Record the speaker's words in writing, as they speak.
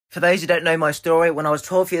For those who don't know my story, when I was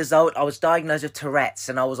 12 years old, I was diagnosed with Tourette's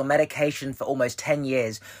and I was on medication for almost 10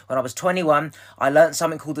 years. When I was 21, I learnt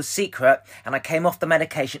something called The Secret and I came off the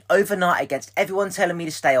medication overnight against everyone telling me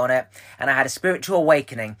to stay on it, and I had a spiritual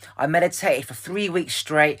awakening. I meditated for 3 weeks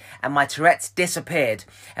straight and my Tourette's disappeared.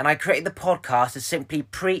 And I created the podcast to simply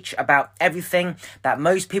preach about everything that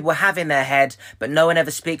most people have in their head but no one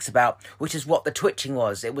ever speaks about, which is what the twitching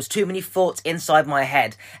was. It was too many thoughts inside my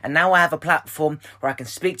head, and now I have a platform where I can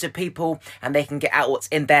speak to people and they can get out what's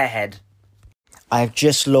in their head. I have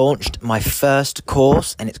just launched my first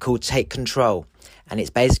course and it's called Take Control, and it's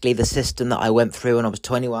basically the system that I went through when I was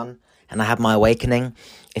 21 and I had my awakening.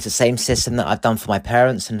 It's the same system that I've done for my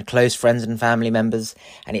parents and close friends and family members,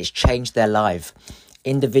 and it's changed their life.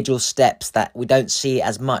 Individual steps that we don't see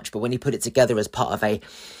as much, but when you put it together as part of a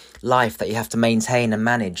life that you have to maintain and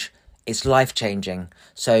manage, it's life-changing.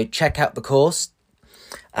 So check out the course.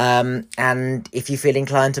 And if you feel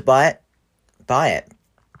inclined to buy it.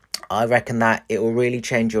 I reckon that it will really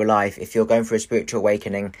change your life if you're going through a spiritual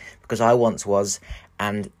awakening, because I once was,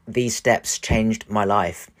 and these steps changed my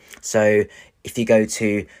life. So if you go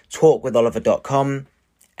to talkwitholiver.com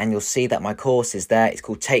and you'll see that my course is there. It's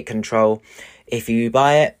called Take Control. If you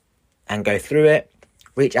buy it and go through it,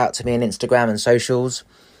 reach out to me on Instagram and socials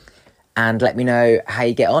and let me know how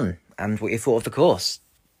you get on and what you thought of the course.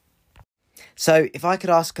 So, if I could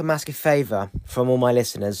ask a massive favour from all my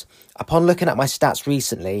listeners, upon looking at my stats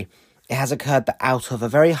recently, it has occurred that out of a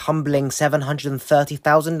very humbling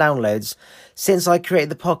 730,000 downloads since I created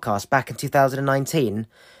the podcast back in 2019,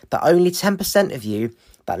 that only 10% of you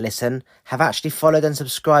that listen have actually followed and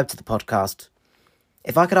subscribed to the podcast.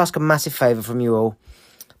 If I could ask a massive favour from you all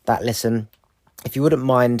that listen, if you wouldn't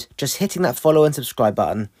mind just hitting that follow and subscribe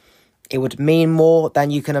button, it would mean more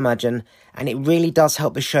than you can imagine, and it really does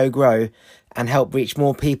help the show grow and help reach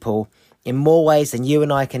more people in more ways than you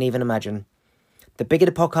and I can even imagine. The bigger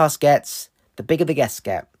the podcast gets, the bigger the guests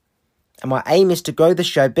get. And my aim is to grow the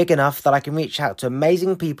show big enough that I can reach out to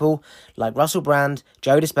amazing people like Russell Brand,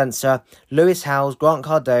 Joe Dispenza, Lewis Howes, Grant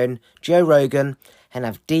Cardone, Joe Rogan, and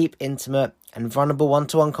have deep, intimate, and vulnerable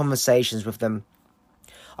one-to-one conversations with them.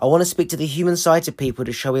 I want to speak to the human side of people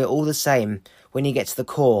to show we're all the same when you get to the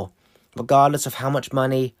core, regardless of how much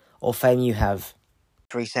money or fame you have.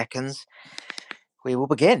 3 seconds. We will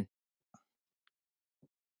begin.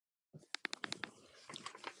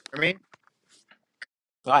 Hear me?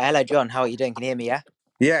 Right, hello John, how are you doing? Can you hear me, yeah?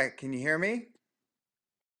 Yeah, can you hear me?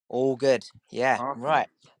 All good, yeah, Awesome. right.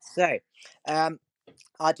 So,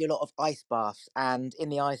 I do a lot of ice baths, and in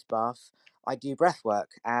the ice bath, I do breath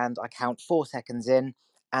work, and I count 4 seconds in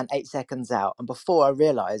and 8 seconds out. And before I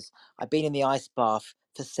realise, I've been in the ice bath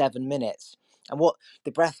for 7 minutes. And what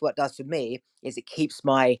the breath work does for me is it keeps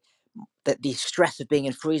the stress of being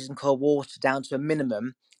in freezing cold water down to a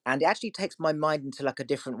minimum, and it actually takes my mind into like a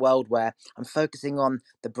different world where I'm focusing on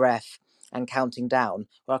the breath and counting down,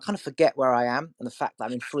 where I kind of forget where I am and the fact that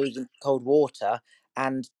I'm in freezing cold water.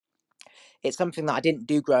 And it's something that I didn't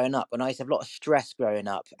do growing up, and I used to have a lot of stress growing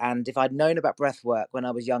up. And if I'd known about breath work when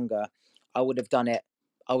I was younger, I would have done it.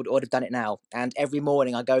 I would have done it now. And every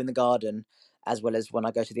morning I go in the garden, as well as when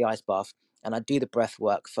I go to the ice bath, and I do the breath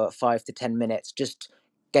work for 5 to 10 minutes, just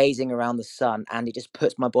gazing around the sun, and it just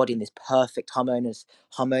puts my body in this perfect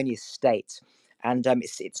harmonious state. And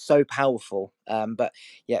it's so powerful. But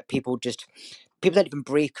yeah, people don't even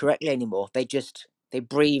breathe correctly anymore. They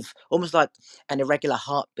breathe almost like an irregular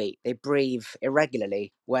heartbeat. They breathe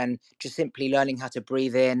irregularly when just simply learning how to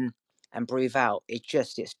breathe in and breathe out. It's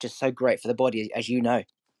just so great for the body, as you know.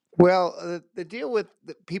 Well, the deal with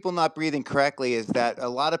people not breathing correctly is that a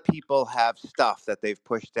lot of people have stuff that they've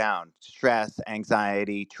pushed down: stress,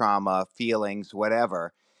 anxiety, trauma, feelings,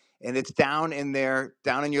 whatever. And it's down in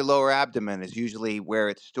your lower abdomen is usually where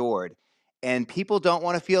it's stored. And people don't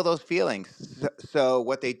want to feel those feelings. So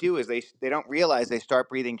what they do is they don't realize they start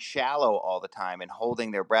breathing shallow all the time and holding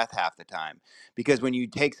their breath half the time. Because when you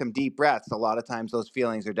take some deep breaths, a lot of times those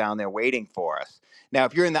feelings are down there waiting for us. Now,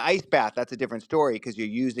 if you're in the ice bath, that's a different story because you're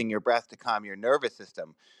using your breath to calm your nervous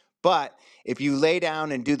system. But if you lay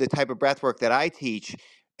down and do the type of breath work that I teach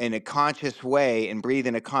in a conscious way and breathe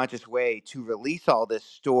in a conscious way to release all this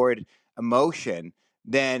stored emotion,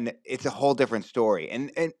 then it's a whole different story.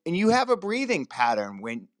 And you have a breathing pattern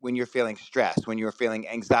when you're feeling stressed, when you're feeling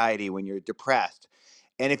anxiety, when you're depressed.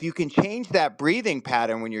 And if you can change that breathing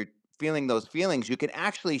pattern when you're feeling those feelings, you can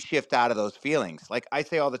actually shift out of those feelings. Like I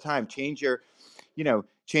say all the time, change your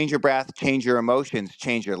breath, change your emotions,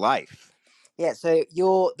 change your life. Yeah, so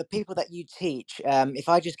the people that you teach. If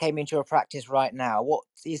I just came into a practice right now, what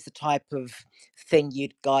is the type of thing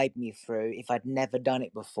you'd guide me through if I'd never done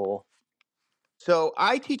it before? So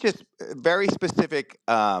I teach very specific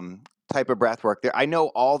type of breath work. There, I know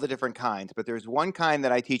all the different kinds, but there's one kind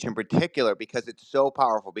that I teach in particular because it's so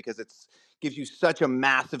powerful, because it's gives you such a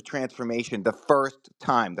massive transformation the first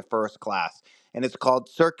time, the first class, and it's called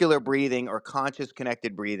circular breathing or conscious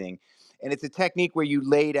connected breathing. And it's a technique where you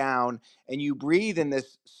lay down and you breathe in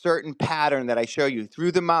this certain pattern that I show you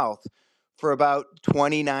through the mouth for about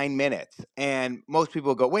 29 minutes. And most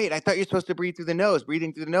people go, wait, I thought you're supposed to breathe through the nose.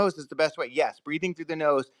 Breathing through the nose is the best way. Yes, breathing through the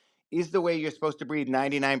nose is the way you're supposed to breathe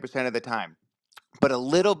 99% of the time. But a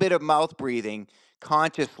little bit of mouth breathing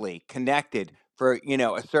consciously connected for,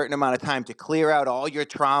 a certain amount of time to clear out all your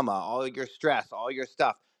trauma, all your stress, all your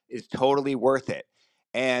stuff is totally worth it.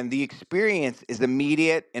 And the experience is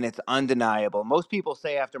immediate and it's undeniable. Most people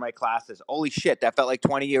say after my classes, holy shit, that felt like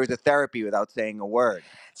 20 years of therapy without saying a word.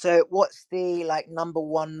 So, what's the like number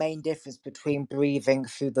one main difference between breathing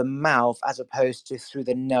through the mouth as opposed to through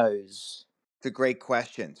the nose? It's a great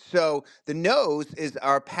question. So the nose is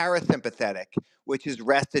our parasympathetic, which is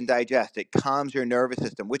rest and digest. It calms your nervous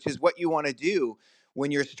system, which is what you want to do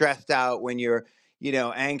when you're stressed out, when you're,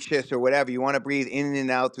 anxious or whatever. You want to breathe in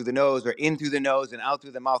and out through the nose, or in through the nose and out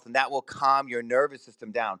through the mouth, and that will calm your nervous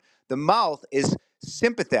system down. The mouth is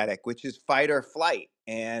sympathetic, which is fight or flight.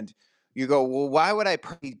 And you go, well, why would I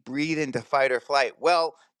breathe into fight or flight?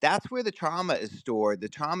 Well, that's where the trauma is stored. The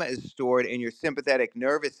trauma is stored in your sympathetic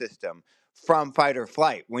nervous system from fight or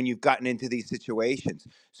flight when you've gotten into these situations.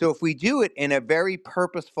 So if we do it in a very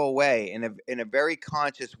purposeful way, in a very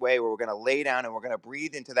conscious way, where we're going to lay down and we're going to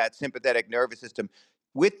breathe into that sympathetic nervous system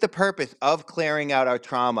with the purpose of clearing out our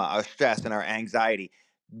trauma, our stress, and our anxiety,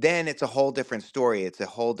 then it's a whole different story. It's a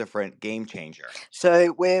whole different game changer.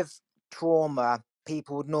 So, with trauma,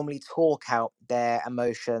 people would normally talk out their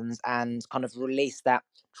emotions and kind of release that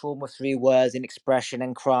trauma through words and expression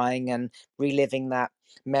and crying and reliving that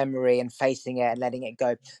memory and facing it and letting it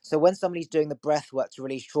go. So, when somebody's doing the breath work to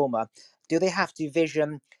release trauma, do they have to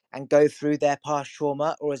vision and go through their past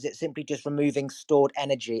trauma, or is it simply just removing stored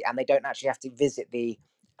energy and they don't actually have to visit the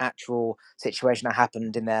actual situation that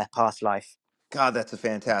happened in their past life? God, that's a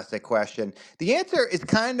fantastic question. The answer is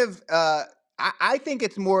kind of, I think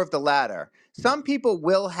it's more of the latter. Some people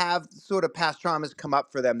will have sort of past traumas come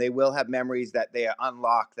up for them. They will have memories that they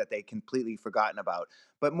unlock that they completely forgotten about.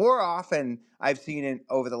 But more often, I've seen it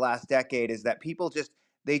over the last decade is that people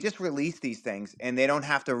they just release these things and they don't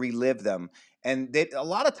have to relive them. And a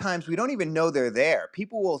lot of times we don't even know they're there.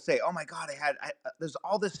 People will say, "Oh my God, there's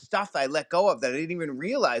all this stuff I let go of that I didn't even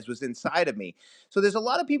realize was inside of me." So there's a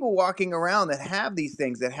lot of people walking around that have these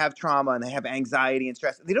things, that have trauma and they have anxiety and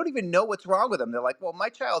stress. They don't even know what's wrong with them. They're like, well, my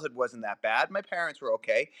childhood wasn't that bad. My parents were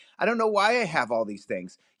okay. I don't know why I have all these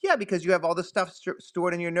things. Yeah, because you have all this stuff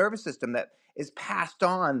stored in your nervous system that is passed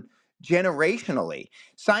on generationally.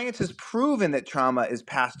 Science has proven that trauma is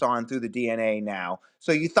passed on through the DNA now.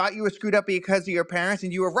 So you thought you were screwed up because of your parents,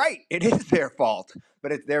 and you were right. It is their fault,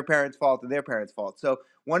 but it's their parents' fault and their parents' fault. So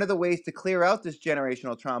one of the ways to clear out this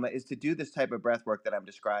generational trauma is to do this type of breath work that I'm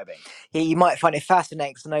describing. Yeah, you might find it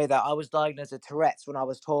fascinating to know that I was diagnosed with Tourette's when I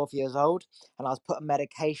was 12 years old, and I was put on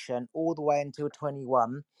medication all the way until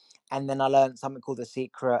 21. And then I learned something called The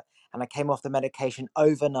Secret, and I came off the medication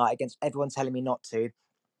overnight against everyone telling me not to.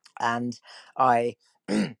 And I,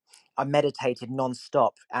 I meditated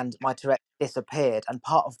non-stop, and my Tourette disappeared. And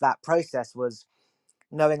part of that process was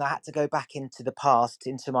knowing I had to go back into the past,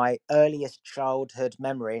 into my earliest childhood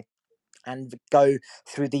memory, and go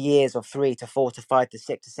through the years of 3 to 4 to 5 to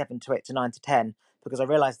 6 to 7 to 8 to 9 to 10, because I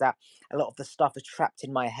realized that a lot of the stuff was trapped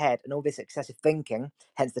in my head, and all this excessive thinking,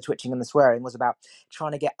 hence the twitching and the swearing, was about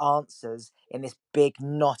trying to get answers in this big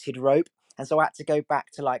knotted rope. And so I had to go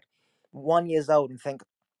back to like 1 years old and think,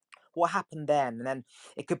 what happened then? And then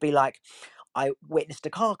it could be like, I witnessed a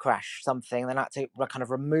car crash, something, and then I had to kind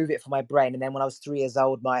of remove it from my brain. And then when I was 3 years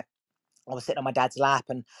old, my I was sitting on my dad's lap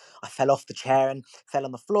and I fell off the chair and fell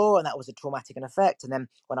on the floor, and that was a traumatic in effect. And then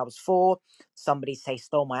when I was 4, somebody say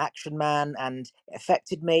stole my action man and it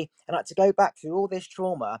affected me. And I had to go back through all this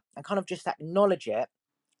trauma and kind of just acknowledge it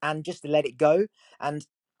and just let it go. And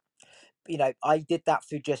I did that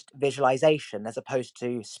through just visualization as opposed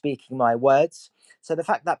to speaking my words. So the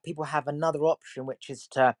fact that people have another option, which is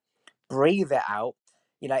to breathe it out,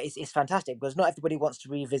 it's fantastic, because not everybody wants to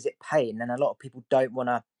revisit pain, and a lot of people don't want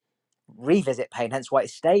to revisit pain, hence why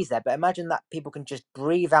it stays there. But imagine that people can just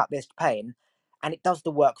breathe out this pain and it does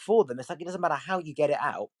the work for them. It's like it doesn't matter how you get it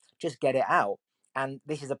out, just get it out. And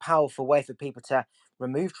this is a powerful way for people to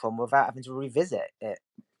remove trauma without having to revisit it.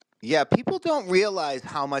 Yeah, people don't realize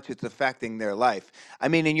how much it's affecting their life. I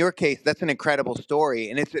mean, in your case, that's an incredible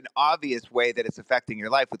story, and it's an obvious way that it's affecting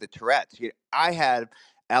your life with the Tourette's. I had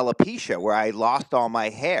alopecia, where I lost all my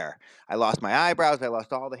hair. I lost my eyebrows. I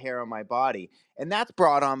lost all the hair on my body. And that's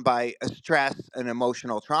brought on by a stress and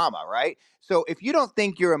emotional trauma, right? So if you don't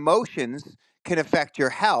think your emotions can affect your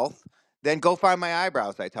health, then go find my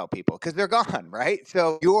eyebrows, I tell people, because they're gone, right?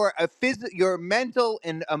 So your mental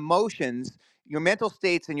and emotions, your mental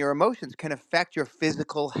states and your emotions can affect your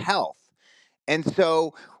physical health. And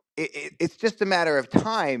so it's just a matter of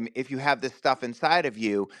time if you have this stuff inside of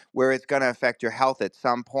you where it's going to affect your health at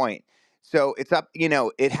some point. So it's up,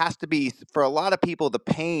 it has to be for a lot of people, the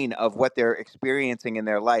pain of what they're experiencing in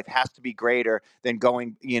their life has to be greater than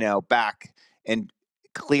going, back and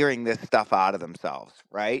clearing this stuff out of themselves,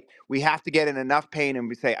 right? We have to get in enough pain and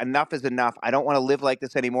we say, enough is enough. I don't want to live like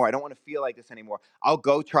this anymore. I don't want to feel like this anymore. I'll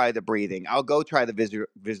go try the breathing. I'll go try the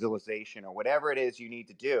visualization or whatever it is you need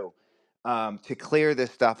to do to clear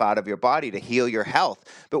this stuff out of your body to heal your health.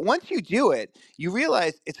 But once you do it, you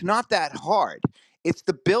realize it's not that hard. It's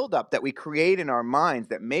the buildup that we create in our minds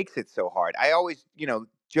that makes it so hard. I always,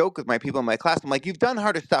 joke with my people in my class. I'm like, you've done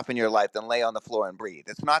harder stuff in your life than lay on the floor and breathe.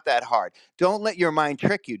 It's not that hard. Don't let your mind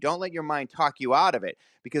trick you. Don't let your mind talk you out of it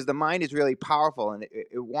because the mind is really powerful and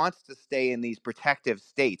it wants to stay in these protective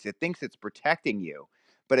states. It thinks it's protecting you,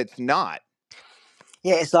 but it's not.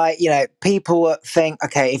 Yeah, it's like, people think,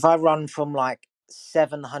 okay, if I run from like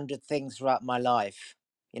 700 things throughout my life,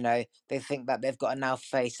 they think that they've got to now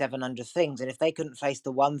face 700 things. And if they couldn't face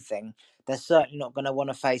the one thing, they're certainly not going to want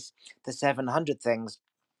to face the 700 things.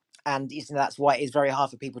 And that's why it is very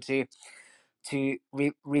hard for people to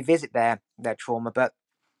revisit their trauma. But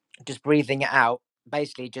just breathing it out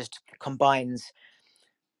basically just combines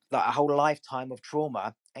like a whole lifetime of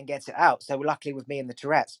trauma and gets it out. So luckily with me and the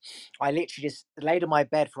Tourette's, I literally just laid on my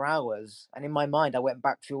bed for hours, and in my mind I went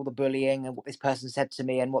back through all the bullying and what this person said to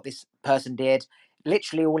me and what this person did,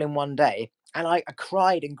 literally all in one day. And I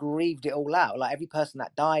cried and grieved it all out. Like every person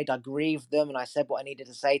that died, I grieved them and I said what I needed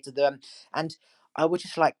to say to them. And I was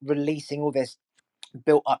just like releasing all this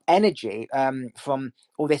built up energy from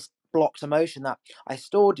all this blocked emotion that I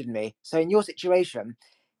stored in me. So in your situation,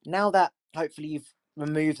 now that hopefully you've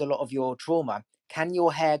removed a lot of your trauma, can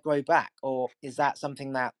your hair grow back, or is that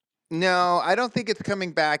something that? No, I don't think it's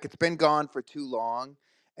coming back. It's been gone for too long.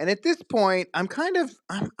 And at this point,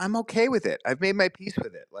 I'm okay with it. I've made my peace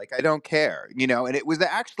with it. Like I don't care, and it was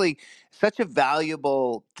actually such a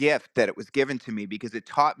valuable gift that it was given to me because it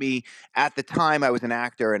taught me at the time I was an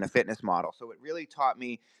actor and a fitness model. So it really taught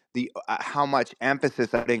me the how much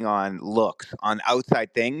emphasis I'm putting on looks, on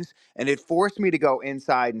outside things, and it forced me to go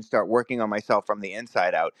inside and start working on myself from the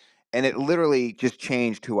inside out. And it literally just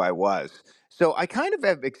changed who I was. So I kind of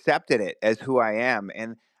have accepted it as who I am,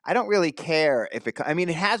 and I don't really care if it. I mean,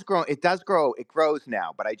 it has grown. It does grow. It grows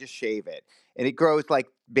now, but I just shave it, and it grows like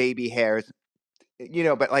baby hairs,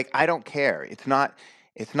 but like I don't care. It's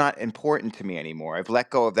not important to me anymore. I've let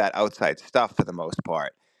go of that outside stuff for the most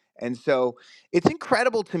part. And so it's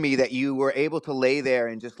incredible to me that you were able to lay there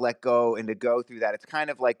and just let go and to go through that. It's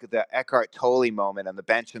kind of like the Eckhart Tolle moment on the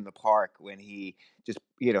bench in the park when he just,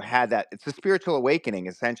 had that. It's a spiritual awakening,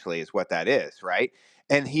 essentially, is what that is, right?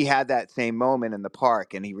 And he had that same moment in the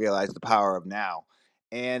park and he realized the power of now.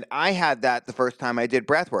 And I had that the first time I did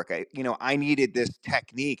breath work. I needed this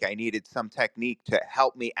technique. I needed some technique to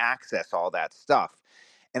help me access all that stuff.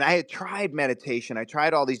 And I had tried meditation. I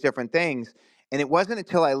tried all these different things. And it wasn't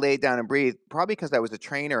until I laid down and breathed, probably because I was a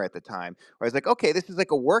trainer at the time, where I was like, okay, this is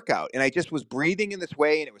like a workout. And I just was breathing in this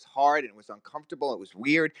way and it was hard and it was uncomfortable. It was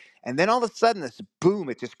weird. And then all of a sudden, this boom,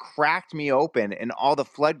 it just cracked me open and all the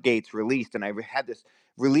floodgates released. And I had this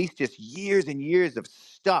release just years and years of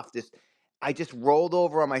stuff, I just rolled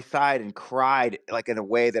over on my side and cried like in a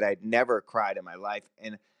way that I'd never cried in my life.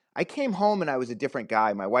 And I came home and I was a different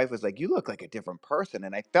guy. My wife was like, "You look like a different person."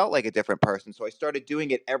 And I felt like a different person. So I started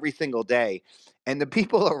doing it every single day. And the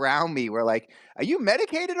people around me were like, "Are you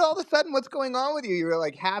medicated all of a sudden? What's going on with you? You're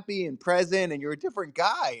like happy and present and you're a different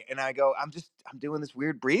guy." And I go, I'm doing this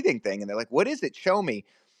weird breathing thing." And they're like, "What is it? Show me."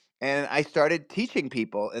 And I started teaching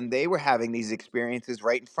people, and they were having these experiences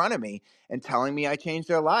right in front of me and telling me I changed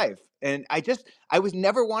their life. And I was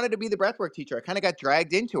never wanted to be the breathwork teacher. I kind of got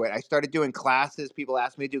dragged into it. I started doing classes. People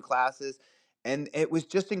asked me to do classes. And it was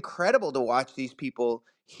just incredible to watch these people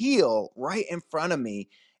heal right in front of me.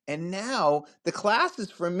 And now the classes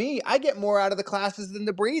for me, I get more out of the classes than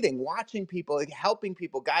the breathing, watching people, like helping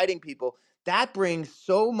people, guiding people. That brings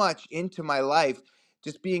so much into my life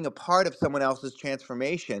just being a part of someone else's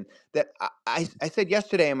transformation that I said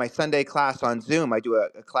yesterday in my Sunday class on Zoom. I do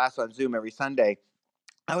a class on Zoom every Sunday.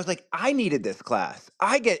 I was like, I needed this class.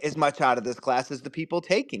 I get as much out of this class as the people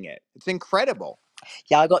taking it. It's incredible.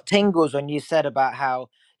 Yeah, I got tingles when you said about how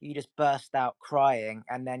you just burst out crying,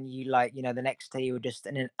 and then you like, the next day you were just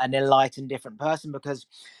an enlightened different person, because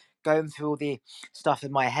going through all the stuff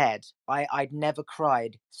in my head, I'd never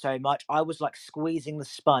cried so much. I was like squeezing the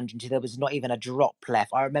sponge until there was not even a drop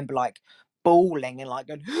left. I remember like bawling and like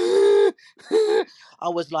going, I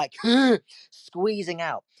was like squeezing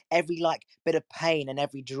out every like bit of pain and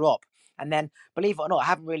every drop. And then, believe it or not, I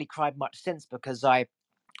haven't really cried much since, because I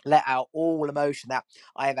let out all emotion that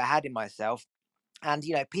I ever had in myself. And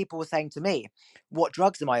people were saying to me, "What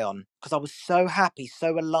drugs am I on?" Because I was so happy,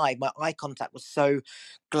 so alive. My eye contact was so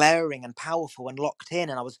glaring and powerful and locked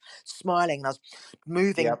in, and I was smiling and I was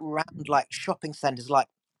moving Yep. around like shopping centers, like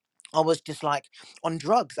I was just like on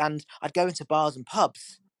drugs. And I'd go into bars and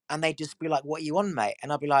pubs, and they'd just be like, "What are you on, mate?"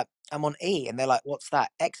 And I'd be like, "I'm on E," and they're like, "What's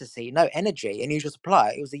that?" "Ecstasy." "No, energy." Unusual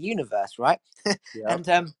supply. It was the universe, right? Yep.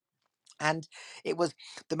 And it was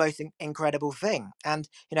the most incredible thing. And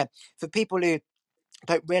for people who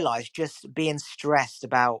don't realize, just being stressed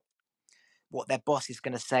about what their boss is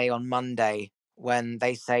going to say on Monday when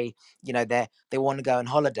they say, they want to go on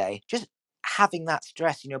holiday, just having that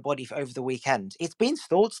stress in your body for over the weekend, it's been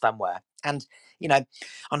stored somewhere. And, you know,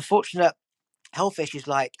 unfortunate health issues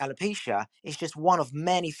like alopecia is just one of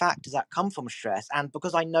many factors that come from stress. And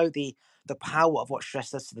because I know the power of what stress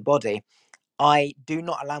does to the body, I do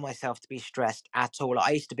not allow myself to be stressed at all.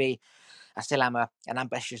 I still am an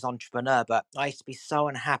ambitious entrepreneur, but I used to be so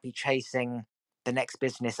unhappy chasing the next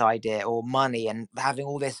business idea or money and having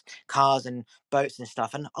all this cars and boats and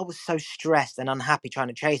stuff. And I was so stressed and unhappy trying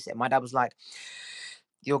to chase it. My dad was like,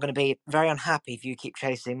 "You're going to be very unhappy if you keep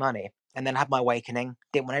chasing money." And then I had my awakening,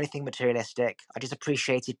 didn't want anything materialistic. I just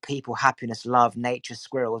appreciated people, happiness, love, nature,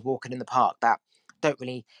 squirrels, walking in the park that don't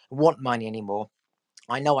really want money anymore.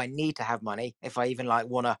 I know I need to have money if I even like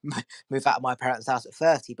want to move out of my parents' house at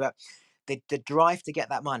 30, but the drive to get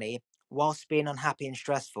that money whilst being unhappy and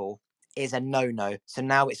stressful is a no-no. So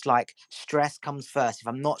now it's like stress comes first. If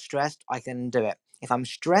I'm not stressed, I can do it. If I'm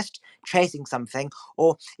stressed, chasing something,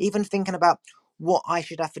 or even thinking about what I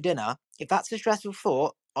should have for dinner, if that's a stressful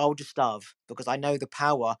thought, I'll just starve, because I know the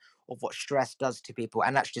power of what stress does to people.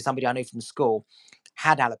 And actually, somebody I knew from school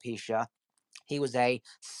had alopecia. He was a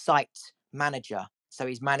site manager. So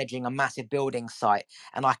he's managing a massive building site.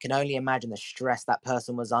 And I can only imagine the stress that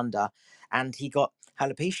person was under. And he got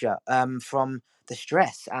alopecia from the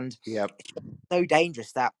stress. And Yep. it's so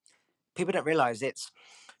dangerous that people don't realize it's,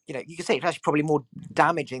 you can say it's actually probably more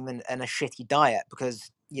damaging than a shitty diet, because,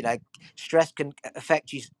 stress can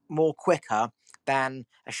affect you more quicker than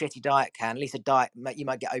a shitty diet can. At least a diet, you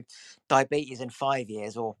might get a diabetes in 5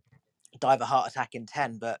 years or die of a heart attack in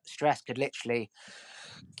 10, but stress could literally,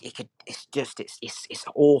 it's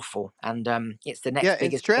awful. And it's the Yeah, next and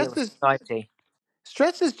biggest killer of society.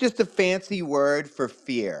 stress is just a fancy word for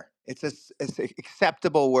fear. It's an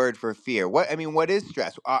acceptable word for fear. What is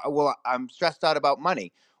stress? Well, I'm stressed out about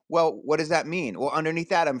money. Well, what does that mean? Well, underneath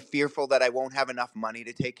that, I'm fearful that I won't have enough money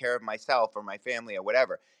to take care of myself or my family or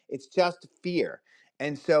whatever. It's just fear.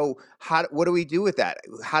 And so, what do we do with that?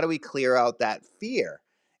 How do we clear out that fear?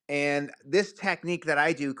 And this technique that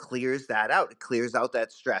I do clears that out. It clears out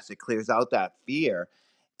that stress. It clears out that fear.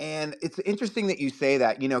 And it's interesting that you say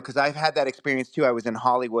that, because I've had that experience too. I was in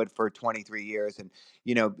Hollywood for 23 years and,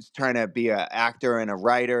 was trying to be an actor and a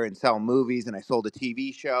writer and sell movies. And I sold a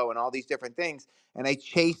TV show and all these different things. And I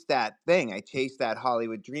chased that thing. I chased that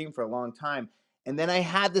Hollywood dream for a long time. And then I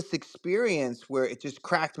had this experience where it just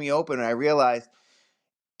cracked me open. And I realized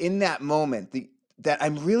in that moment that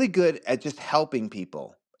I'm really good at just helping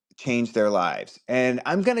people change their lives. And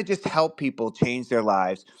I'm going to just help people change their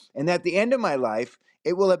lives. And at the end of my life,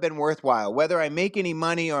 it will have been worthwhile. Whether I make any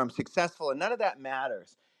money or I'm successful, and none of that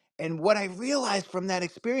matters. And what I realized from that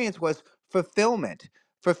experience was fulfillment.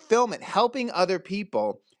 Fulfillment, helping other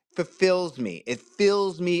people fulfills me. It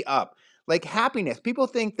fills me up. Like happiness. People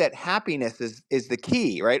think that happiness is the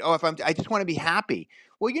key, right? Oh, I just want to be happy.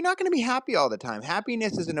 Well, you're not going to be happy all the time.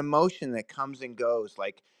 Happiness is an emotion that comes and goes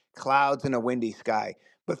like clouds in a windy sky,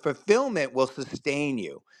 but fulfillment will sustain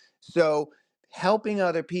you. So, helping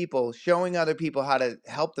other people, showing other people how to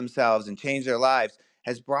help themselves and change their lives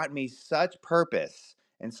has brought me such purpose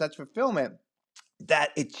and such fulfillment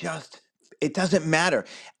that it doesn't matter.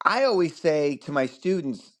 I always say to my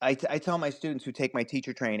students, I tell my students who take my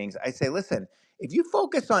teacher trainings, I say, listen, if you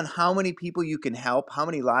focus on how many people you can help, how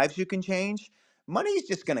many lives you can change, money is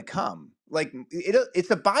just going to come. Like it's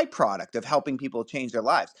a byproduct of helping people change their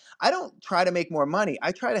lives. I don't try to make more money.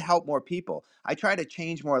 I try to help more people. I try to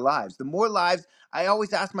change more lives. The more lives, I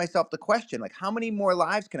always ask myself the question, like, how many more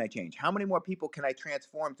lives can I change? How many more people can I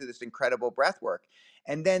transform through this incredible breath work?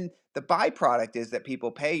 And then the byproduct is that people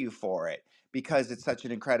pay you for it. because it's such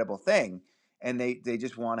an incredible thing, and they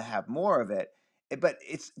just want to have more of it. But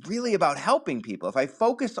it's really about helping people. If I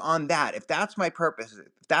focus on that, if that's my purpose,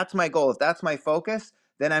 if that's my goal, if that's my focus,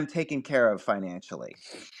 then I'm taken care of financially.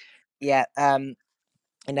 Yeah. I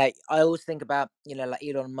always think about, like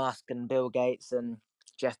Elon Musk and Bill Gates and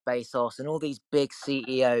Jeff Bezos and all these big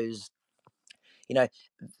CEOs. You know,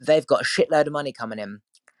 they've got a shitload of money coming in,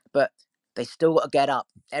 but they still got to get up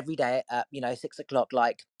every day at 6 o'clock,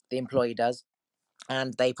 like the employee does,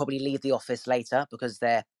 and they probably leave the office later because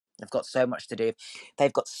they've got so much to do.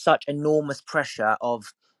 They've got such enormous pressure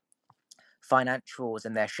of financials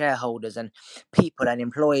and their shareholders and people and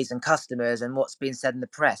employees and customers and what's being said in the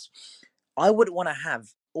press. I wouldn't want to have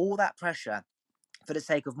all that pressure for the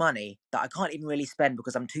sake of money that I can't even really spend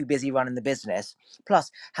because I'm too busy running the business.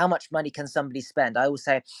 Plus, how much money can somebody spend? I always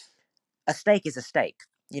say a steak is a steak.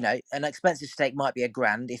 An expensive steak might be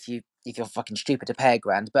 $1,000 if you're fucking stupid to pay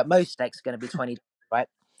 $1,000, but most steaks are going to be 20, right?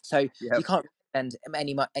 So you Yep. can't spend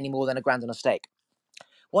any more than $1,000 on a steak.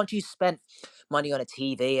 Once you spent money on a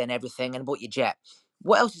TV and everything and bought your jet,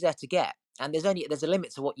 what else is there to get? And there's a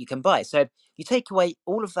limit to what you can buy. So you take away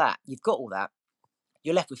all of that, you've got all that,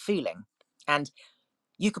 you're left with feeling. And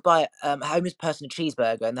you could buy a homeless person a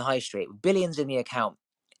cheeseburger in the high street with billions in the account,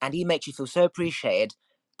 and he makes you feel so appreciated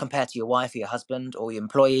compared to your wife or your husband or your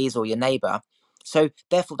employees or your neighbor. So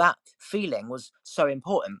therefore, that feeling was so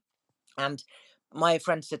important. And my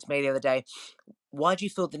friend said to me the other day, "Why do you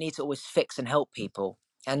feel the need to always fix and help people?"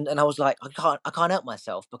 And I was like, I can't help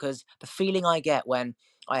myself because the feeling I get when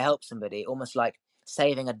I help somebody, almost like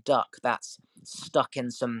saving a duck that's stuck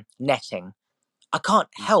in some netting, I can't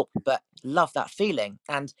help but love that feeling.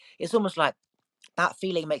 And it's almost like that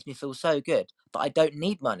feeling makes me feel so good that I don't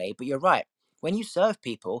need money. But you're right. When you serve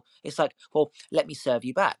people, it's like, well, let me serve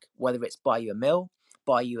you back. Whether it's buy you a meal,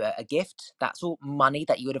 buy you a gift, that's all money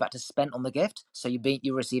that you would have had to spend on the gift. So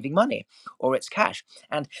you're receiving money, or it's cash.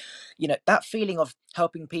 And that feeling of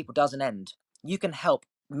helping people doesn't end. You can help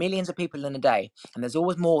millions of people in a day, and there's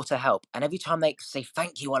always more to help. And every time they say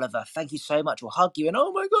thank you, Oliver, thank you so much, or hug you, and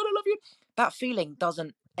oh my god, I love you, that feeling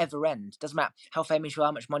doesn't ever end. Doesn't matter how famous you are,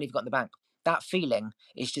 how much money you've got in the bank, that feeling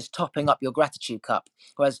is just topping up your gratitude cup.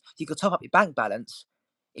 Whereas you could top up your bank balance.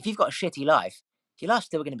 If you've got a shitty life, your life's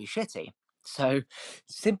still going to be shitty. So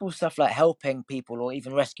simple stuff like helping people or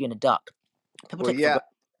even rescuing a duck, people Well, take it for yeah. granted.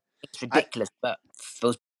 It's I ridiculous, but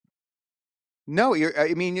feels. No,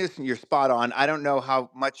 I mean, you're spot on. I don't know how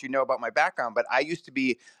much you know about my background, but I used to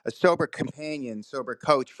be a sober companion, sober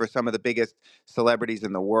coach for some of the biggest celebrities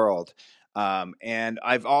in the world. And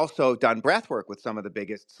I've also done breath work with some of the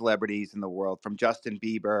biggest celebrities in the world, from Justin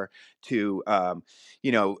Bieber to,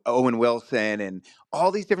 Owen Wilson and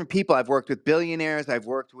all these different people. I've worked with billionaires. I've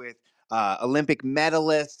worked with Olympic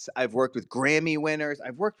medalists. I've worked with Grammy winners.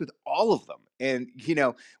 I've worked with all of them. And,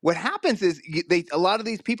 what happens is a lot of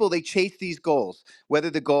these people, they chase these goals,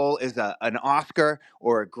 whether the goal is an Oscar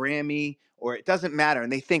or a Grammy, or it doesn't matter.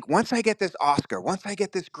 And they think, once I get this Oscar, once I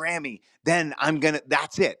get this Grammy, then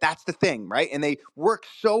that's it. That's the thing, right? And they work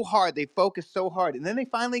so hard, they focus so hard, and then they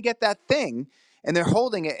finally get that thing and they're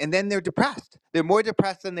holding it, and then they're depressed. They're more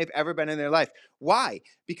depressed than they've ever been in their life. Why?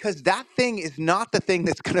 Because that thing is not the thing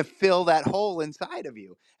that's going to fill that hole inside of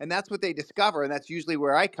you. And that's what they discover. And that's usually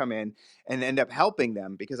where I come in and end up helping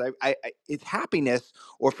them, because it's happiness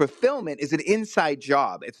or fulfillment is an inside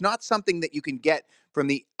job. It's not something that you can get from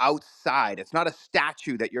the outside. It's not a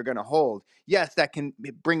statue that you're going to hold. Yes, that can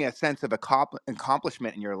bring a sense of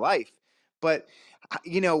accomplishment in your life, but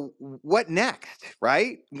what next,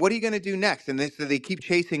 right? What are you going to do next? And so they keep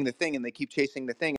chasing the thing, and they keep chasing the thing.